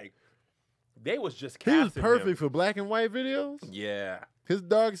that, bald. like, they was just He was casting perfect him. for black and white videos. Yeah. His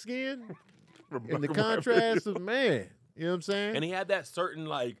dark skin and the contrast of man. You know what I'm saying? And he had that certain,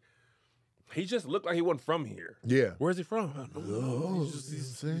 like, he just looked like he wasn't from here. Yeah. Where's he from? I don't know. Oh,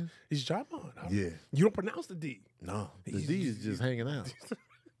 He's Jaimon. Yeah. You don't pronounce the D. No, the D is just hanging out.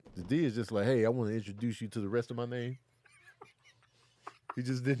 The D is just like, hey, I want to introduce you to the rest of my name. He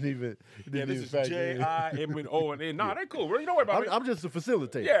just didn't even. Yeah, this is factor in. J-I-M-N-O-N-N. Nah, they cool. Really, don't worry about me. I'm just a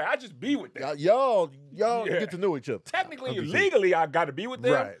facilitator. Yeah, I just be with them. Y'all Yeah. get to know each other. Technically, I'm just legally, I got to be with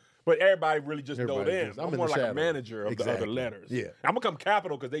them. Right. But everybody really just know Everybody them. just- I'm I'm in more the like a shadow. manager of the Exactly. other letters. Yeah. I'm going to come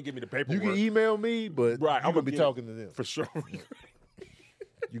capital because they give me the You paperwork. can email me, but Right, you're I'm gonna be get talking it. to them. For sure.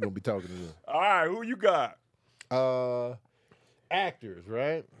 You're gonna be talking to them. All right, who you got? Actors,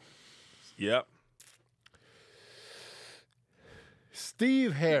 right? Yep.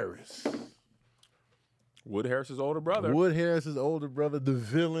 Steve Harris. Wood Harris's older brother. Wood Harris's older brother, the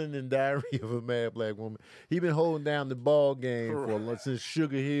villain in Diary of a Mad Black Woman. He been holding down the ball game since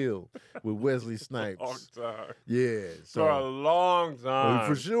Sugar Hill with Wesley Snipes. Long time. Yeah, For a long time.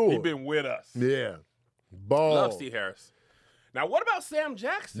 For sure. He been with us. yeah, ball. Love Steve Harris. Now, what about Sam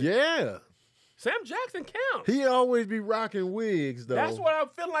Jackson? Yeah, Sam Jackson counts. he always be rocking wigs though. That's what I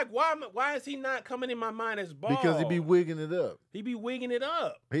feel like. Why is he not coming in my mind as bald? because he be wigging it up. He be wigging it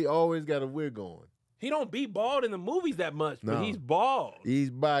up. He always got a wig on. He don't be bald in the movies that much, but No. he's bald.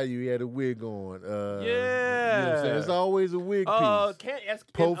 He's by you. He had a wig on. You know what I'm Yeah. saying? It's always a wig piece.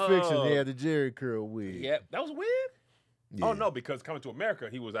 Pulp Fiction, he had the Jerry curl wig. Yeah, that was a wig? Yeah. Oh, no, because Coming to America,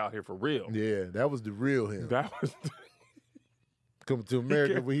 he was out here for real. Yeah, that was the real him. That was. Coming to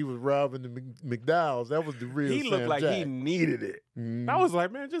America when he was robbing the McDowell's. That was the real He looked Sam like Jack. he needed it. I was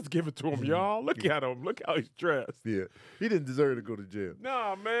like, man, just give it to him, y'all. Look at him. Look how he's dressed. Yeah, he didn't deserve to go to jail.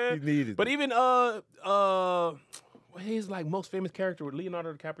 Nah, man. He needed But it. even his like most famous character with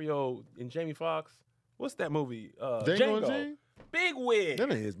Leonardo DiCaprio and Jamie Foxx. What's that movie? Django Unchained? Big wig.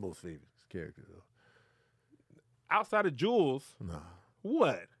 That ain't his most famous character though. Outside of Jules. Nah.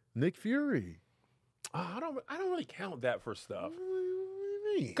 What? Nick Fury. I don't really count that for stuff. What do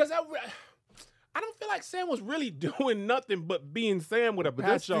you mean? Because I don't feel like Sam was really doing nothing but being Sam with a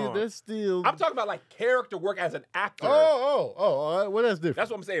patch on. That's still. I'm talking about like character work as an actor. Oh. Well, that's different. That's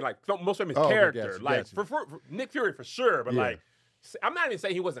what I'm saying. Like most famous Okay, character. gotcha, Like gotcha. For Nick Fury for sure, but Yeah. like I'm not even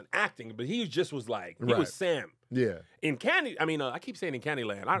saying he wasn't acting, but he just was like he Right. was Sam. Yeah. In Candy, I keep saying in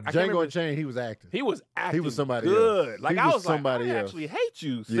Candyland. I can't Django remember. Unchained, he was acting. He was acting. He was somebody good. else. Like He I was was like, somebody I else. actually hate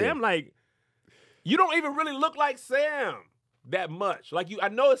you, Yeah. Sam. Like you don't even really look like Sam that much. Like I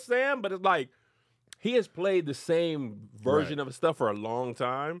know it's Sam, but it's like he has played the same version of his stuff for a long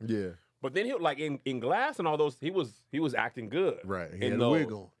time. Yeah. But then he like in Glass and all those, he was acting good. Right. He in had a wig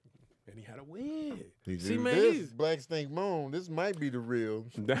those. on. And he had a wig. He See, knew man, this he's- Black Snake Moan. This might be the real.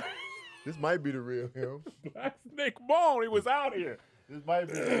 This might be the real him. That's Nick Bone. He was out here. This might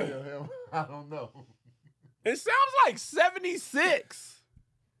be the real him. I don't know. It sounds like 76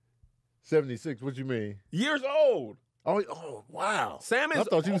 76. What you mean? years old. Oh, wow. Sam is. I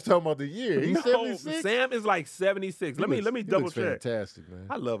thought you was talking about the year. He's No, 76. Sam is like 76. Let me double check. Fantastic, man.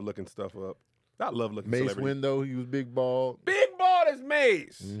 I love looking stuff up. I love looking Mace celebrities. Window. He was big bald. Big ball is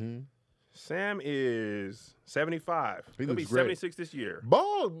Mace. Mm-hmm. Sam is 75. He He'll be looks great. 76 this year.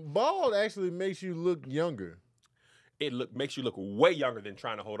 Bald actually makes you look younger. It makes you look way younger than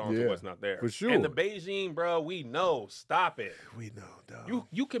trying to hold on to Yeah, what's not there. for sure. And the Beijing, bro, we know. Stop it. We know, dog.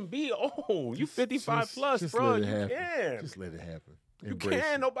 You can be old. You 55 plus, just bro. let it You happen. can. Just let it happen. You Embrace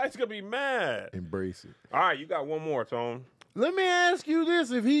can. it. Nobody's gonna be mad. Embrace it. All right, you got one more, Tone. Let me ask you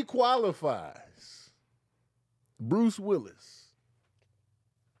this: if he qualifies, Bruce Willis,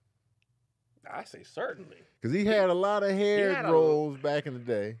 I say certainly. because he had a lot of hair had a- rolls back in the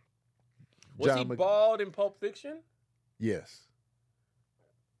day. Was he Mc- bald in Pulp Fiction? Yes.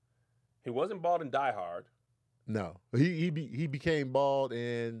 He wasn't bald in Die Hard. No. He became bald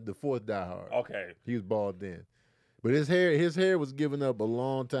in the fourth Die Hard. Okay. He was bald then, but his hair was given up a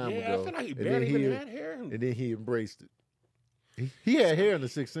long time Yeah, ago. I feel like he and then barely even had hair. And then he embraced it. He had hair in The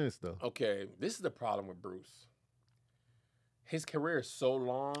Sixth Sense though. Okay, this is the problem with Bruce. His career is so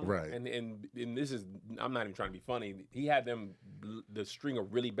long, Right. And this is, I'm not even trying to be funny. He had the string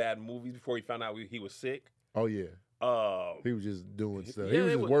of really bad movies before he found out he was sick. Oh yeah. He was just doing stuff. Yeah, He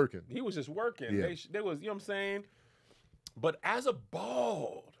was just working. He was just working. Yeah. They was, you know what I'm saying? But as a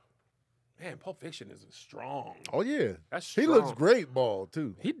bald, man, Pulp Fiction is strong. Oh yeah. That's strong. He looks great bald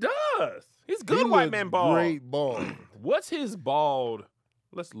too. He does. He's good He white looks man bald. Great bald. What's his bald?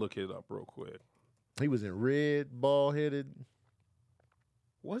 Let's look it up real quick. He was in Red, bald headed.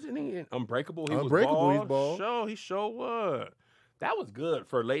 Wasn't he in Unbreakable? He Unbreakable, was he's bald. He sure was. That was good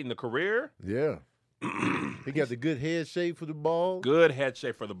for late in the career. Yeah. He got the good head shape for the bald. Good head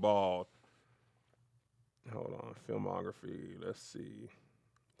shape for the bald. Hold on, filmography. Let's see.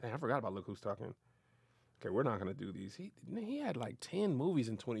 Dang, I forgot about Look Who's Talking. Okay, we're not gonna do these. He had like 10 movies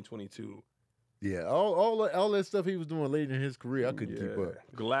in 2022. Yeah, all that stuff he was doing late in his career, I couldn't keep up.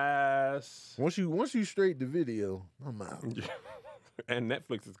 Glass. Once you straight the video, I'm out. And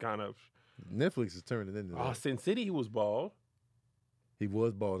Netflix is kind of. Netflix is turning into Oh, that. Sin City, he was bald. He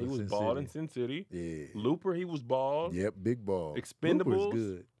was bald. He in was Sin bald City. in Sin City. Yeah. Looper, he was bald. Yep, big bald. Expendables. Looper's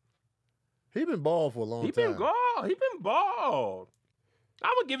good. He been bald for a long time. He been bald.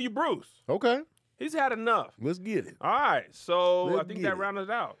 I'm gonna give you Bruce. Okay, He's had enough. let's get it. All right, so Let's I think get that it. rounded it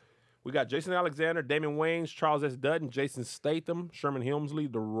out. We got Jason Alexander, Damon Wayans, Charles S. Dutton, Jason Statham, Sherman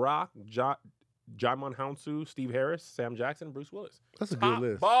Hemsley, The Rock, Jaimin Hounsou, Steve Harris, Sam Jackson, Bruce Willis. That's a Top good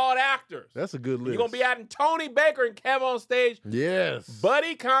list. bald actors. That's a good list. You're gonna be adding Tony Baker and Kev on stage. Yes.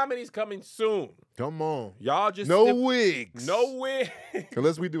 Buddy comedy's coming soon. Come on. Y'all just No wigs. No wig.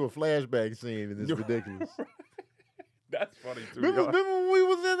 Unless we do a flashback scene and it's ridiculous. That's funny too. Remember y'all.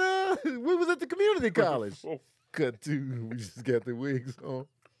 when we was at the community college? Cut to we just got the wigs on.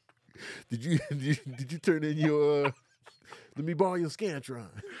 Did you turn in your let me borrow your Scantron?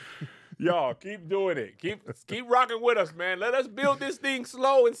 Y'all keep doing it. Keep rocking with us, man. Let us build this thing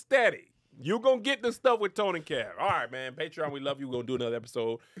slow and steady. You gonna get the stuff with Tony and Kev. All right, man. Patreon, we love you. We're gonna do another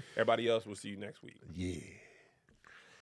episode. Everybody else, we'll see you next week. Yeah.